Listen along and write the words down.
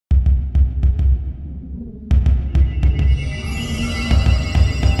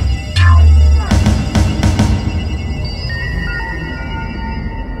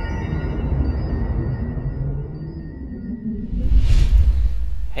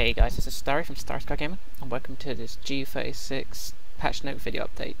Hey guys, this is Starry from StarrySky Gaming, and welcome to this G36 patch note video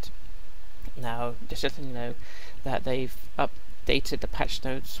update. Now, just letting you know that they've updated the patch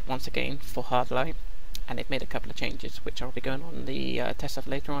notes once again for Hardlight, and they've made a couple of changes, which I'll be going on the test of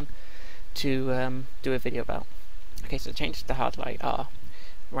later on to do a video about. Okay, so the changes to Hardlight are: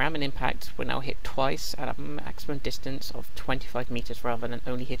 ram and impact will now hit twice at a maximum distance of 25 meters rather than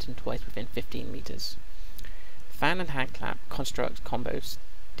only hitting twice within 15 meters. Fan and hand clap construct combos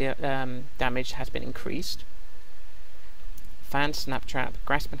damage has been increased. Fan, snap trap,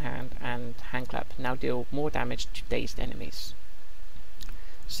 grasp in hand, and hand clap now deal more damage to dazed enemies.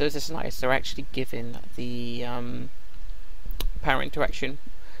 So this is nice. They're actually giving the power interaction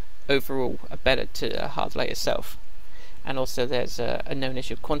overall better to Hardlight itself. And also there's a known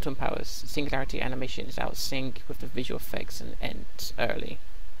issue of quantum powers. Singularity animation is out of sync with the visual effects and ends early.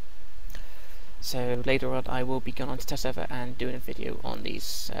 So later on I will be going on to test server and doing a video on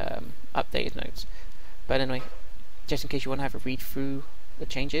these updated notes. But anyway, just in case you want to have a read through the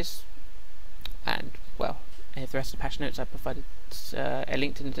changes, and well, the rest of the patch notes, I provided a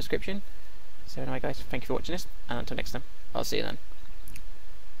link in the description. So anyway guys, thank you for watching this, and until next time, I'll see you then.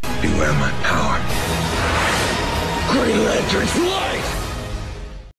 Beware my power. Green Lantern's life!